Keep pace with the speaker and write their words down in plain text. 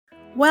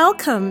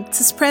Welcome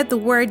to Spread the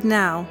Word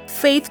Now.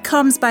 Faith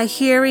comes by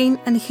hearing,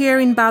 and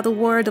hearing by the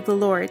word of the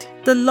Lord.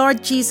 The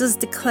Lord Jesus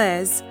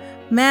declares,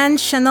 "Man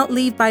shall not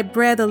live by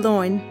bread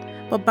alone,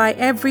 but by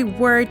every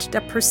word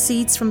that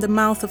proceeds from the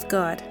mouth of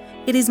God."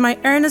 It is my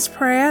earnest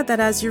prayer that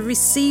as you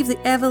receive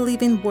the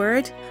ever-living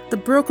word, the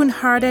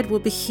brokenhearted will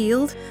be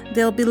healed,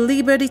 there will be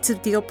liberty to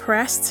the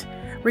oppressed,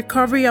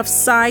 recovery of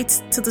sight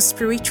to the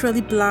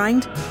spiritually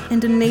blind,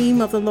 in the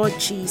name of the Lord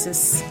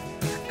Jesus.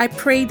 I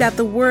pray that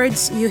the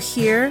words you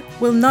hear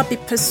will not be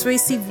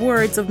persuasive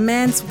words of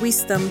man's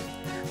wisdom,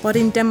 but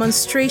in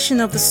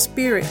demonstration of the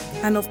Spirit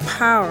and of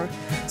power,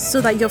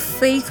 so that your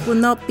faith will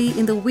not be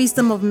in the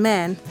wisdom of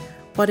man,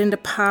 but in the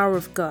power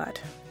of God.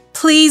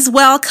 Please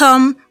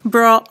welcome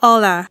Bro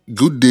Ola.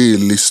 Good day,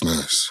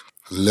 listeners.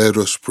 Let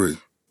us pray.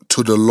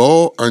 To the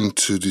law and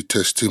to the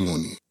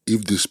testimony,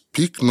 if they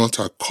speak not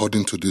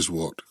according to this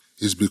word,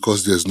 it's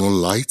because there's no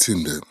light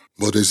in them,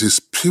 but there's a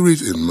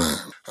spirit in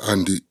man,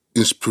 and the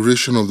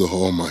inspiration of the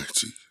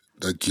Almighty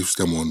that gives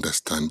them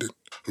understanding.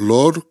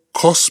 Lord,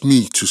 cause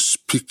me to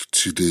speak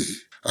today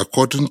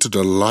according to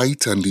the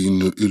light and the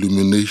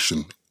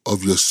illumination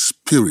of your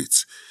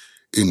Spirit.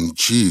 In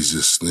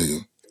Jesus'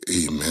 name,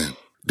 amen.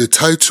 The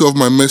title of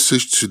my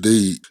message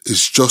today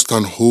is just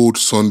an old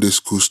Sunday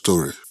school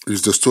story.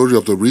 It's the story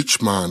of the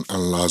rich man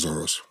and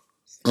Lazarus.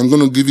 I'm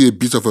going to give you a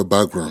bit of a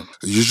background.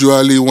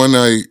 Usually when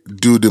I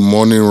do the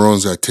morning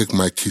runs, I take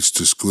my kids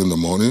to school in the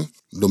morning.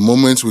 The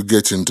moment we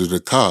get into the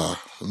car,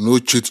 no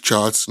chit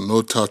chats,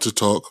 no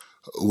talk,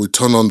 we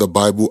turn on the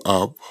Bible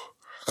app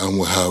and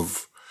we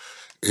have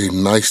a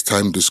nice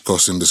time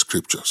discussing the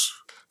scriptures.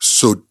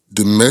 So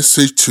the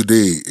message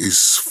today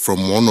is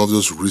from one of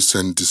those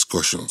recent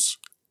discussions.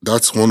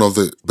 That's one of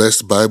the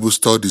best Bible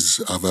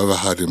studies I've ever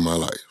had in my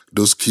life.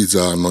 Those kids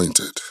are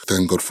anointed.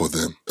 Thank God for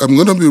them. I'm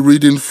going to be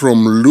reading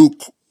from Luke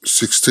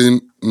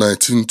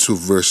 16:19 to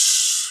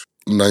verse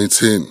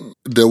 19.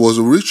 There was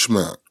a rich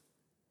man,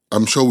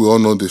 I'm sure we all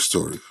know this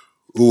story,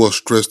 who was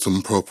dressed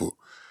in purple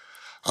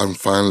and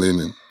fine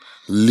linen,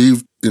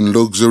 lived in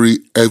luxury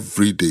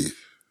every day.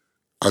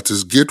 At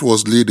his gate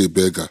was laid a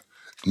beggar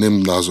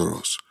named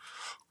Lazarus,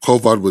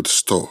 covered with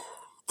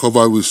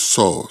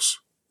sores.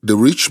 The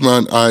rich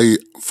man,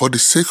 for the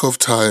sake of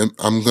time,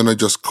 I'm going to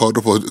just cut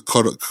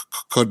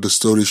the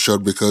story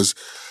short because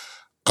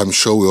I'm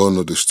sure we all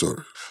know the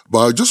story.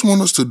 But I just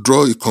want us to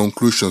draw a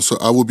conclusion. So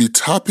I will be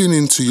tapping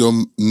into your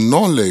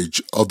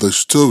knowledge of the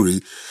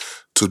story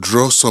to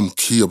draw some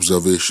key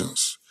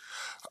observations.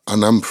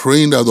 And I'm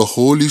praying that the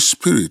Holy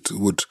Spirit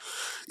would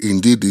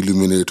indeed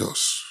illuminate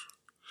us.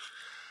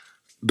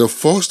 The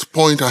first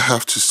point I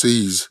have to say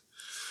is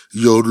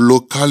your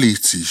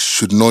locality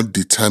should not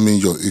determine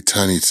your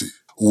eternity.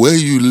 Where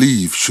you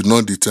live should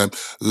not determine.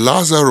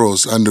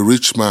 Lazarus and the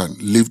rich man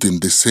lived in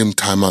the same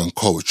time and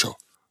culture,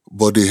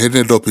 but they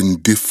ended up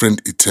in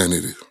different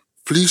eternity.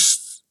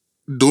 Please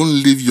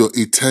don't leave your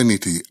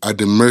eternity at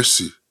the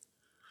mercy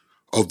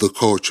of the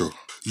culture.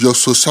 Your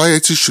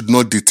society should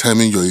not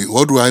determine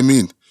what do I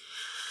mean?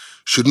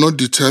 Should not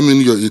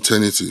determine your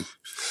eternity.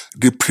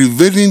 The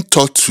prevailing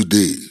thought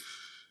today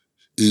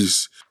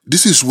is,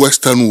 this is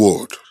Western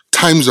world.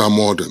 Times are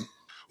modern.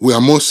 We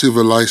are more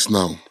civilized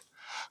now.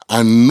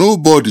 And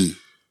nobody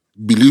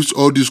believes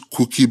all these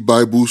cookie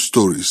Bible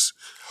stories,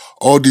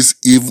 all these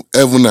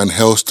heaven and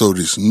hell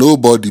stories.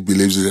 Nobody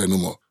believes it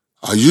anymore.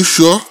 Are you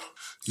sure?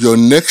 Your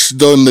next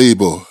door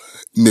neighbor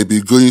may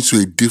be going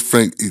to a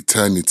different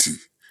eternity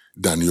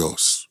than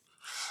yours.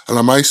 And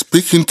am I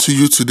speaking to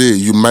you today?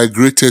 You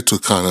migrated to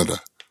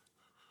Canada.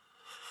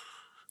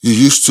 You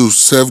used to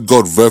serve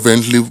God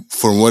fervently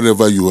from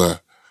wherever you are.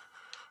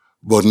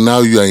 But now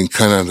you are in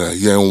Canada.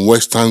 You are in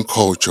Western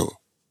culture.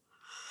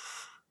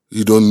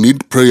 You don't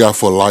need prayer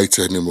for light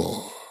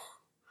anymore.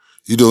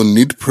 You don't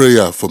need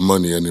prayer for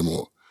money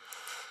anymore.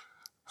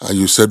 And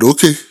you said,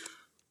 okay,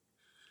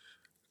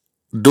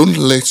 don't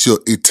let your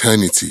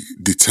eternity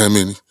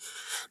determine.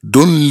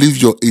 Don't leave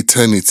your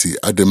eternity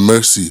at the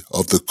mercy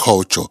of the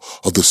culture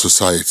of the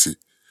society.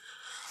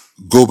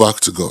 Go back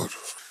to God.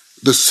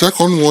 The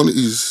second one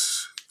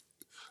is,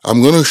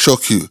 I'm going to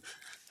shock you.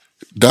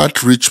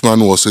 That rich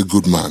man was a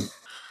good man.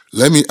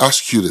 Let me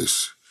ask you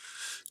this.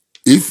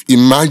 If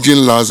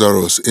imagine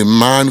Lazarus, a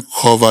man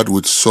covered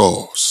with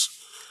sores,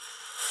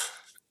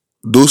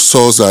 those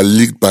sores are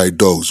licked by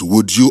dogs,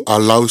 would you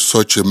allow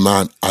such a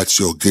man at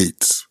your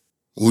gate?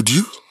 Would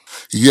you?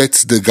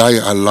 Yet the guy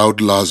allowed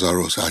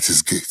Lazarus at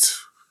his gate.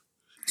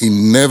 He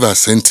never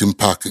sent him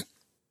packing.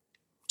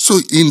 So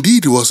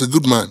indeed, he was a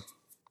good man.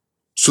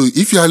 So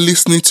if you are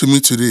listening to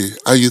me today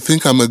and you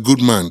think I'm a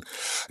good man,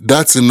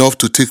 that's enough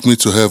to take me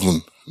to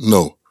heaven.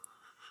 No.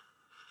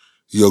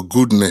 Your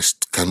goodness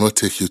cannot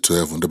take you to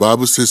heaven. The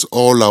Bible says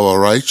all our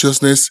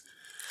righteousness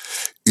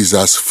is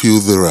as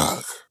filthy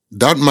rag.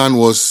 That man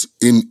was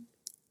in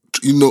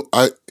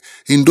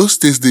those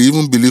days they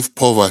even believed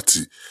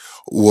poverty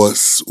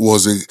was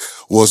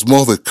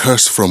more of a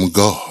curse from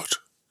God.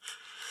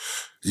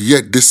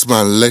 Yet this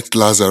man let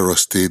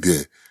Lazarus stay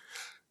there.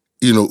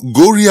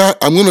 Goria,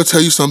 I'm going to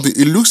tell you something.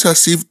 It looks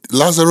as if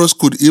Lazarus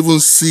could even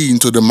see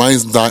into the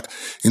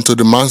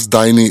man's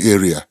dining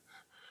area.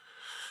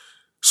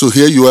 So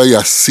here you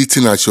are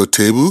sitting at your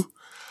table,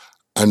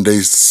 and there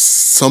is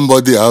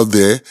somebody out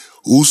there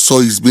who saw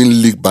he's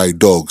being licked by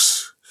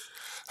dogs.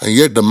 And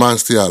yet the man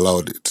still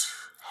allowed it.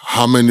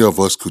 How many of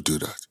us could do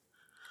that?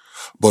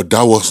 But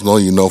that was not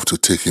enough to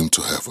take him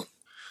to heaven.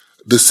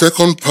 The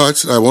second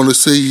part I want to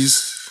say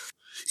is,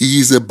 he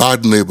is a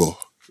bad neighbor.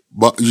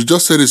 But you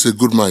just said he's a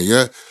good man.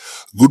 Yeah,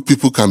 good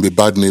people can be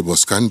bad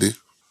neighbors, can they?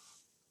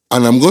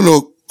 And I'm going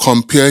to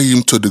compare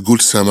him to the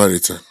Good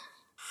Samaritan.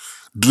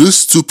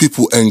 These two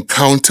people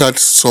encountered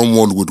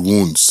someone with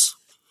wounds.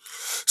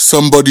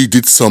 Somebody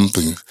did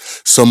something.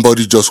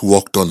 Somebody just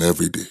walked on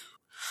every day.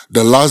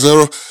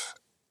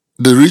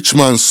 The rich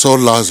man saw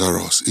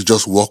Lazarus. He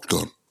just walked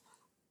on.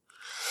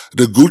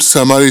 The Good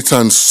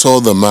Samaritan saw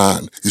the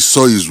man. He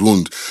saw his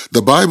wound.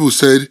 The Bible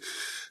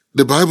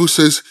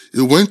says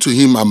he went to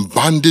him and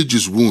bandaged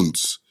his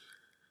wounds,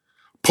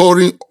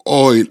 pouring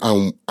oil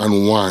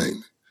and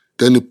wine.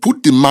 Then he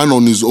put the man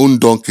on his own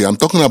donkey. I'm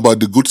talking about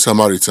the Good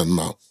Samaritan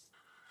now.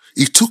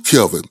 He took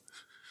care of him.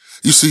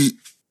 You see,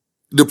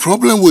 the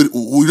problem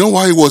we know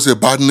why he was a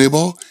bad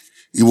neighbor?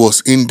 It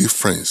was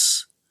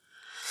indifference.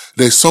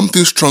 There's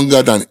something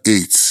stronger than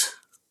hate.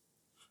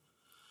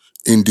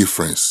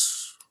 Indifference.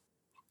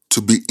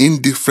 To be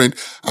indifferent,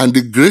 and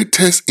the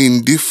greatest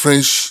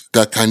indifference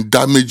that can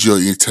damage your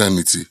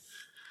eternity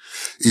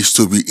is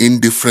to be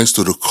indifferent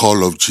to the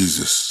call of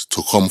Jesus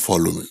to come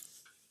follow me.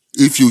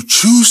 If you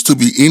choose to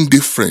be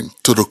indifferent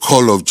to the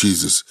call of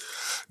Jesus,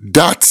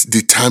 that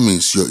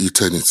determines your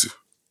eternity.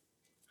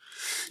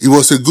 He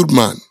was a good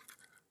man.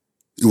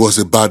 He was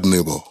a bad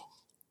neighbor.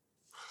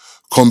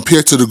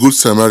 Compared to the Good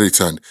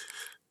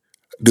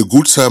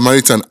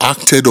Samaritan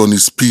acted on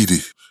his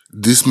pity.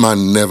 This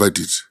man never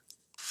did.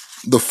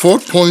 The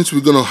fourth point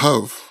we're going to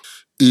have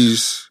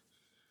is,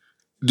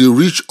 the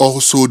rich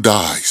also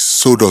dies,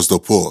 so does the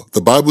poor. The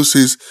Bible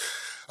says,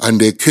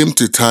 and there came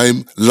to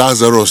time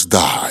Lazarus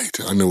died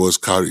and he was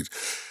carried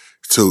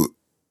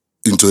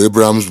into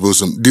Abraham's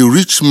bosom. The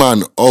rich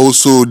man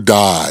also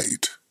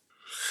died.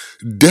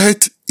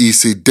 Death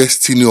is a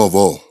destiny of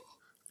all.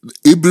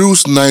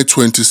 Hebrews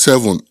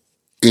 9:27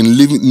 in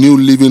New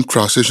Living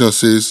Translation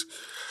says,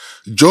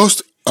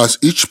 just as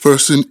each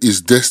person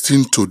is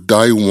destined to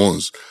die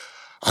once,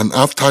 and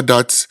after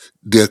that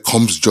there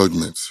comes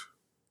judgment.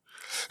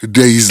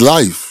 There is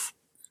life.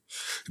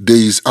 There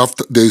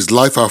is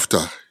life after.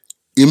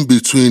 In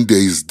between there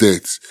is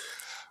death.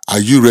 Are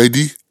you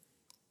ready?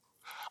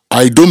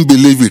 I don't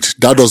believe it.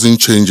 That doesn't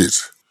change it.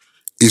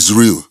 It's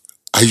real.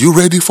 Are you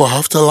ready for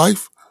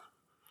afterlife?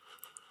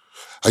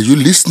 Are you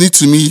listening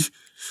to me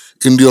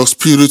in the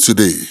spirit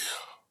today?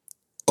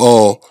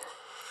 Or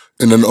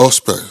in an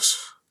hospice?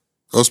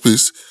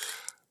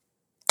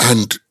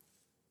 And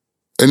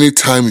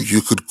anytime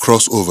you could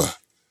cross over,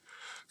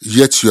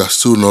 yet you are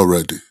still not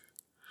ready.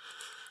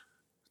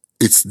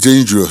 It's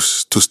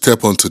dangerous to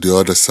step onto the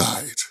other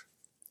side.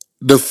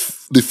 The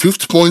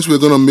fifth point we're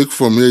going to make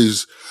from here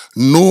is,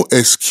 no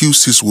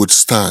excuses would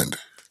stand.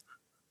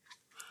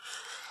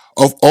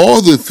 Of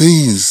all the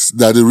things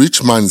that the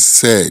rich man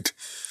said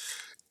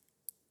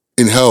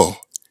in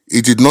hell,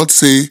 he did not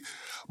say,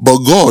 but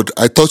God,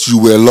 I thought you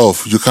were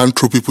love. You can't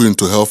throw people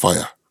into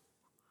hellfire.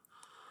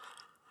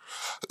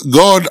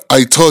 God,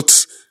 I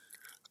thought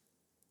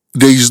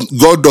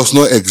God does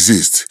not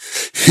exist.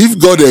 If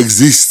God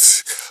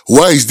exists,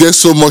 why is there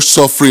so much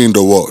suffering in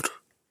the world?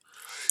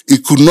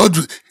 It could not,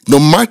 no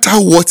matter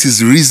what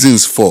his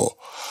reasons for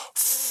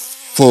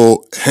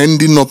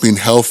ending up in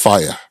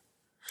hellfire,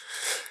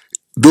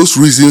 those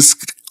reasons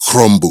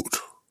crumbled.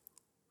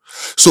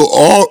 So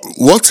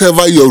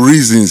whatever your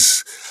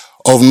reasons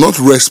of not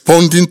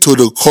responding to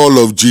the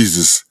call of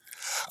Jesus,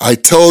 I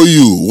tell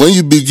you, when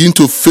you begin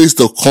to face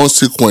the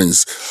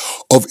consequence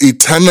of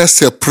eternal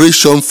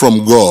separation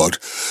from God,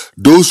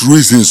 those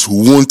reasons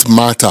won't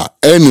matter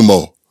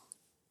anymore.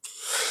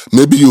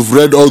 Maybe you've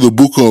read all the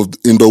book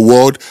in the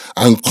world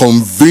and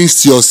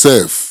convinced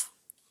yourself.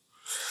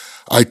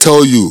 I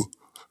tell you,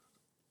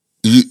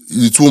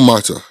 it won't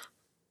matter.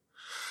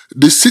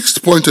 The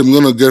sixth point I'm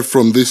going to get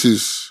from this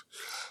is,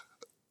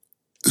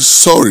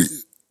 sorry,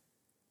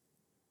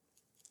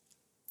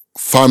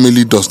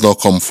 family does not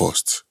come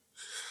first.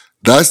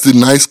 That's the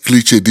nice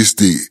cliche this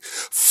day.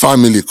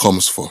 Family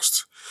comes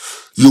first.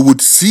 You would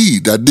see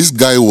that this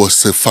guy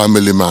was a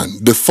family man.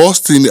 The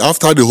first thing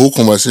after the whole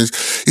conversation,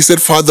 he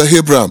said, Father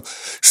Abraham,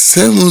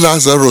 send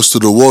Lazarus to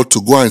the world to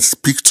go and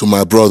speak to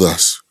my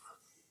brothers.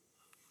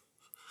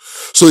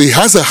 So he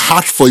has a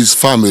heart for his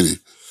family.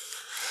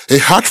 A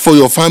heart for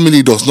your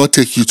family does not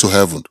take you to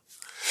heaven.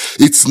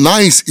 It's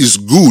nice, it's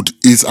good,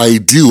 it's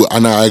ideal,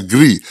 and I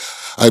agree.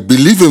 I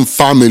believe in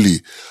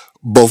family,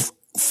 but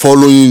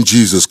following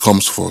Jesus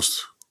comes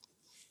first.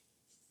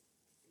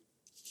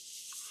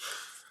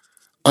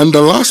 And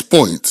the last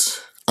point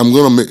I'm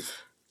going to make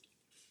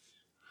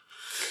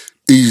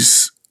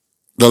is,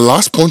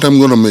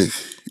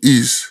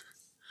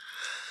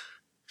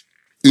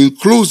 in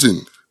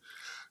closing,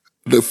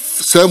 The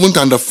seventh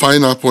and the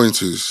final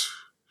point is,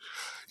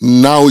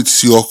 now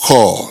it's your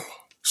call.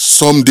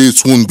 Someday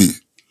it won't be.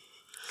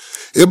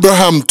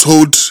 Abraham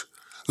told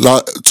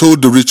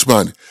the rich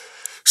man,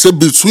 say,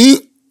 between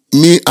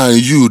me and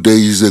you, there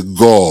is a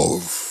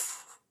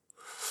gulf.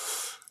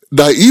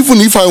 That even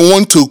if I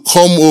want to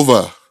come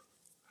over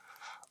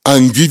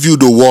and give you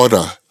the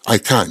water, I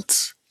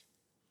can't.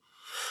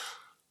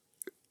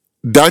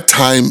 That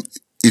time,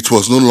 it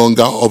was no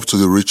longer up to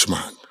the rich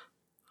man.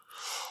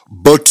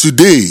 But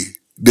today,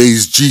 there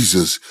is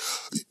Jesus.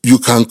 You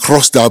can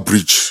cross that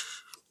bridge.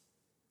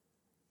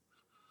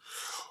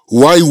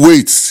 Why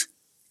wait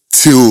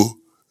till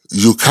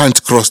you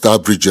can't cross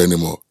that bridge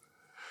anymore?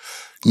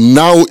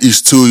 Now is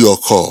still your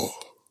call.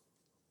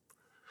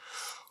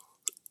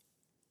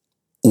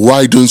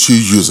 Why don't you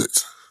use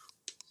it?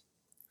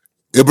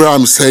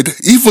 Abraham said,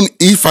 even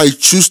if I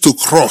choose to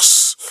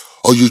cross,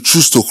 or you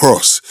choose to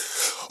cross,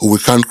 we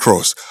can't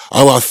cross.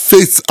 Our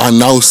fates are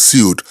now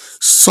sealed.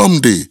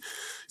 Someday,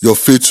 your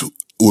fate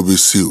will be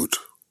sealed.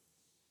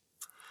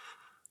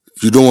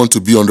 You don't want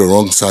to be on the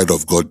wrong side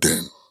of God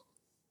then.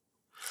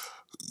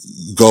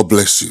 God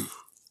bless you.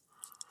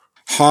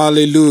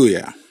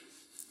 Hallelujah.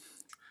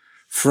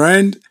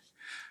 Friend,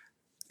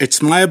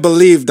 it's my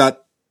belief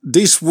that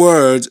this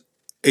word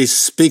is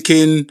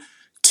speaking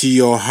to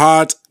your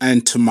heart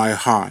and to my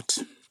heart.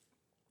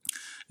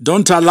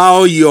 Don't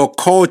allow your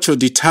culture to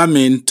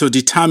determine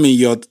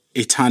your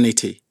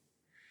eternity.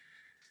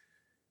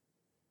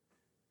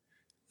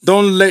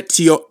 Don't let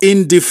your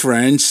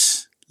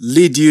indifference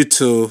lead you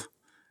to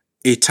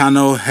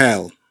eternal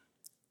hell.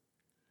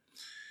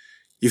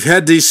 You've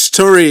heard this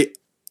story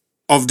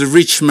of the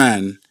rich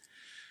man.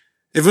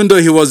 Even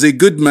though he was a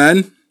good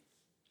man,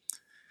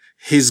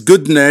 his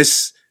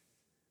goodness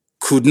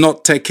could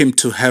not take him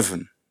to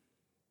heaven.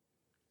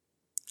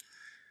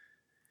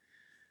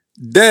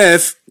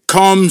 Death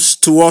comes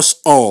to us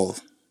all,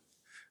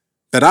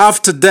 but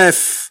after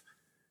death,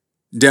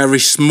 there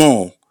is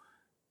more.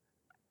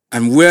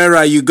 And where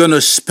are you going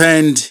to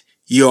spend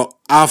your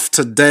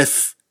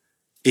after-death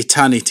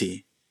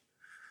eternity?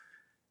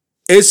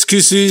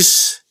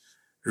 Excuses,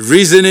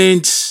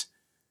 reasonings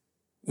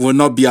will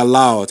not be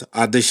allowed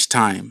at this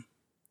time.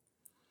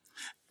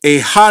 A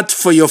heart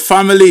for your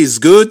family is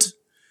good,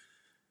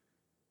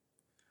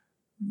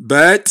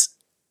 but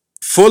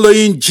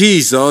following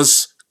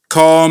Jesus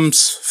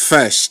comes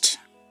first.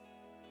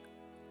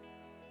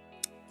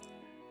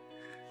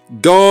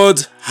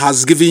 God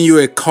has given you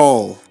a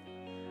call.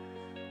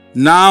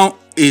 Now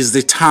is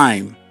the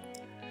time.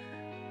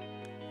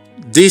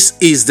 This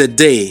is the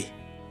day.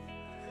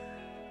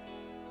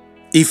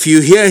 If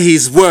you hear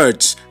His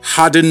words,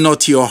 harden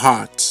not your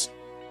heart.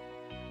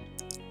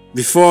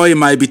 Before it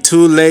might be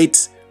too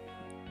late,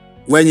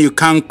 when you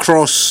can't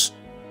cross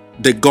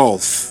the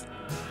gulf.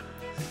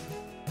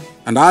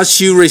 And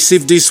as you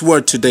receive this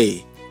word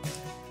today,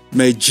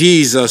 may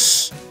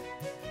Jesus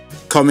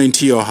come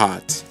into your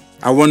heart.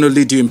 I want to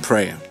lead you in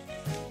prayer.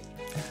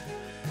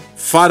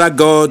 Father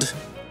God,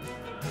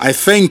 I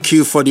thank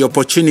you for the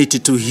opportunity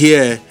to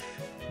hear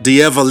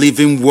the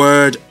ever-living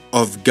word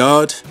of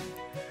God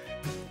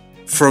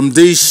from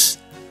this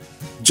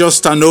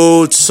just an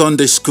old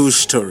Sunday school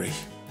story.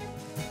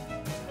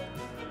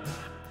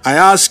 I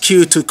ask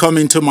you to come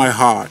into my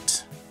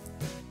heart.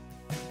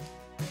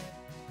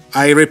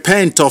 I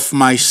repent of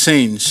my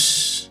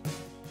sins.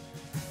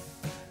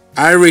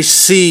 I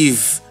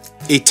receive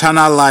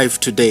eternal life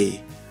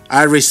today.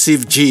 I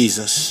receive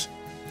Jesus.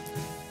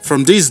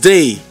 From this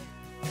day,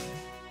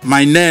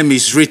 my name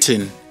is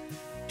written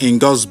in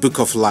God's book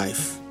of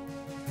life.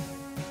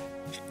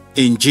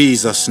 In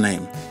Jesus'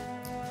 name.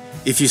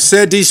 If you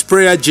said this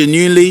prayer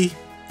genuinely,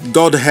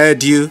 God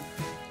heard you,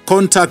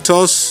 contact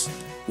us.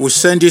 We'll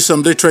send you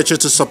some literature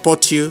to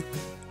support you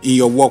in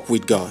your walk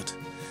with God.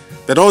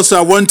 But also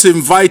I want to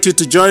invite you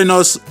to join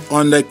us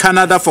on the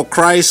Canada for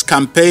Christ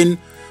campaign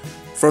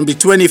from the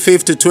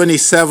 25th to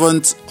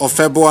 27th of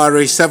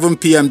February, 7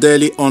 p.m.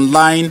 daily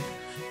online.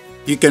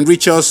 You can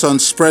reach us on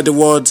Spread the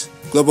Word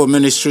Global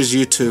Ministries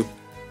YouTube.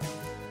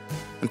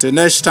 Until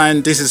next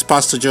time, this is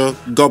Pastor Joe.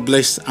 God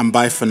bless and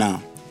bye for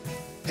now.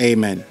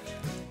 Amen.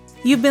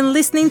 You've been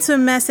listening to a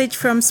message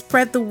from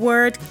Spread the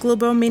Word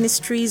Global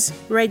Ministries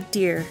Red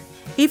Deer.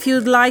 If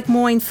you'd like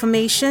more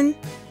information,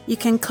 you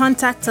can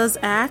contact us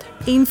at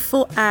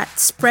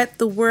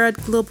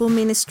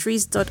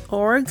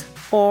info@spreadthewordglobalministries.org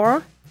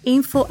or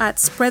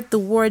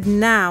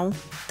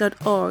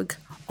info@spreadthewordnow.org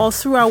or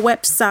through our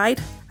website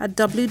at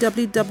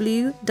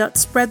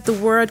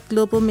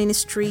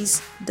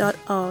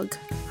www.spreadthewordglobalministries.org.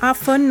 Our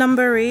phone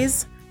number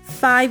is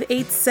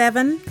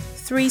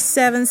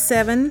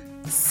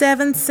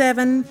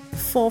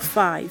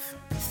 587-377-7745.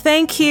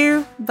 Thank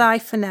you. Bye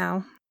for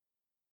now.